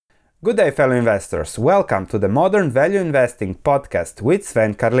Good day, fellow investors. Welcome to the Modern Value Investing podcast with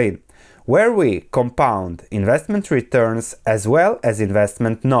Sven Karlin, where we compound investment returns as well as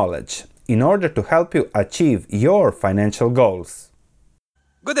investment knowledge in order to help you achieve your financial goals.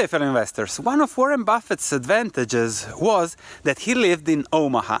 Good day, fellow investors. One of Warren Buffett's advantages was that he lived in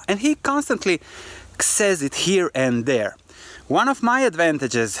Omaha, and he constantly says it here and there. One of my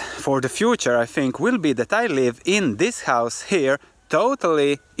advantages for the future, I think, will be that I live in this house here,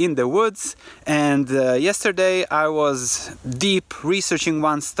 totally in the woods, and yesterday I was deep researching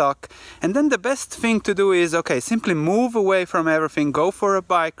one stock, and then the best thing to do is, simply move away from everything, go for a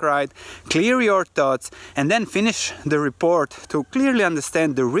bike ride, clear your thoughts, and then finish the report to clearly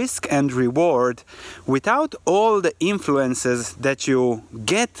understand the risk and reward without all the influences that you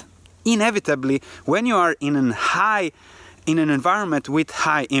get inevitably when you are in an environment with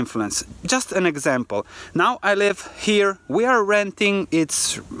high influence. Just an example. Now I live here, we are renting,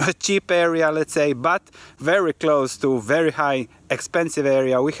 it's a cheap area, let's say, but very close to very high expensive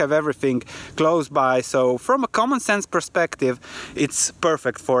area. We have everything close by, so from a common sense perspective, it's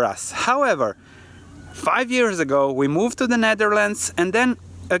perfect for us. However, 5 years ago we moved to the Netherlands, and then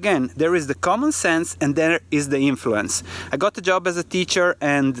again, there is the common sense and there is the influence. I got a job as a teacher,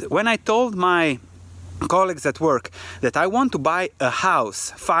 and when I told my colleagues at work that I want to buy a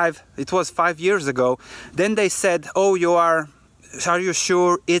house, it was 5 years ago, then they said, are you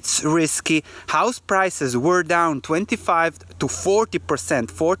sure it's risky? House prices were down 25 to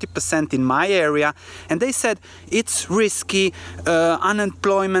 40% in my area, and they said it's risky,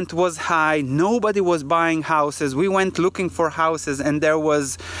 unemployment was high, nobody was buying houses, we went looking for houses and there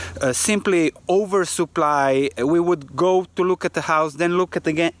was simply oversupply. We would go to look at the house, then look at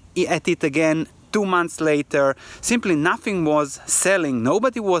it again 2 months later, simply nothing was selling,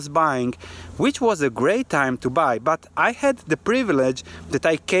 nobody was buying, which was a great time to buy. But I had the privilege that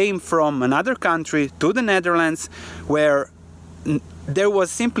I came from another country to the Netherlands, where there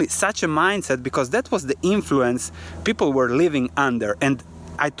was simply such a mindset, because that was the influence people were living under. And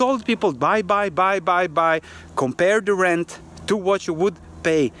I told people, buy, compare the rent to what you would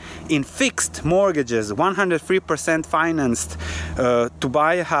pay in fixed mortgages, 103% financed to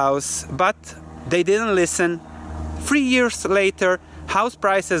buy a house, but they didn't listen. 3 years later, house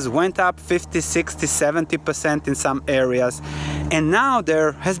prices went up 50, 60, 70% in some areas. And now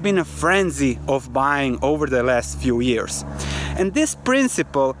there has been a frenzy of buying over the last few years. And this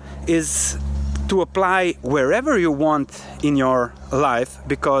principle is to apply wherever you want in your life,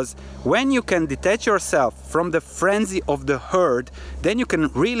 because when you can detach yourself from the frenzy of the herd, then you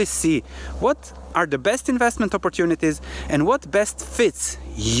can really see what are the best investment opportunities and what best fits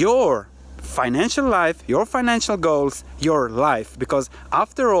your financial life, your financial goals, your life, because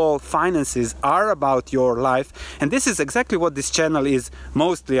after all, finances are about your life, and this is exactly what this channel is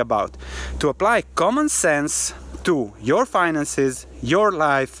mostly about: to apply common sense to your finances, your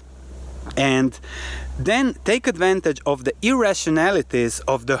life, and then take advantage of the irrationalities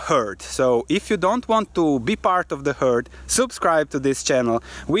of the herd. So if you don't want to be part of the herd, subscribe to this channel.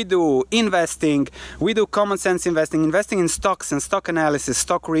 We do investing, we do common sense investing in stocks and stock analysis,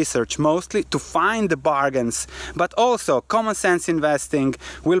 stock research mostly, to find the bargains, but also common sense investing.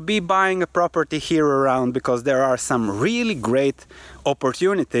 We'll be buying a property here around, because there are some really great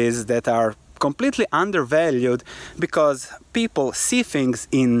opportunities that are completely undervalued, because people see things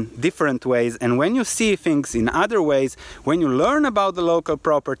in different ways, and when you see things in other ways, when you learn about the local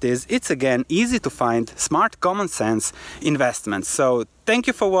properties, it's again easy to find smart, common sense investments. So thank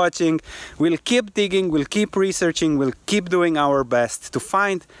you for watching. We'll keep digging, we'll keep researching, we'll keep doing our best to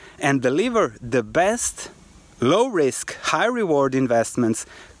find and deliver the best low risk, high reward investments,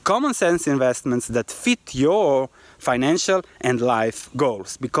 common sense investments that fit your financial and life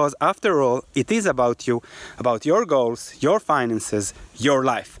goals. Because after all, it is about you, about your goals, your finances, your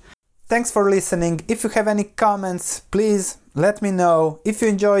life. Thanks for listening. If you have any comments, please let me know. If you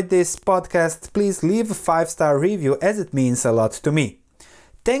enjoyed this podcast, please leave a 5-star review, as it means a lot to me.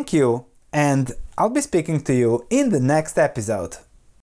 Thank you, and I'll be speaking to you in the next episode.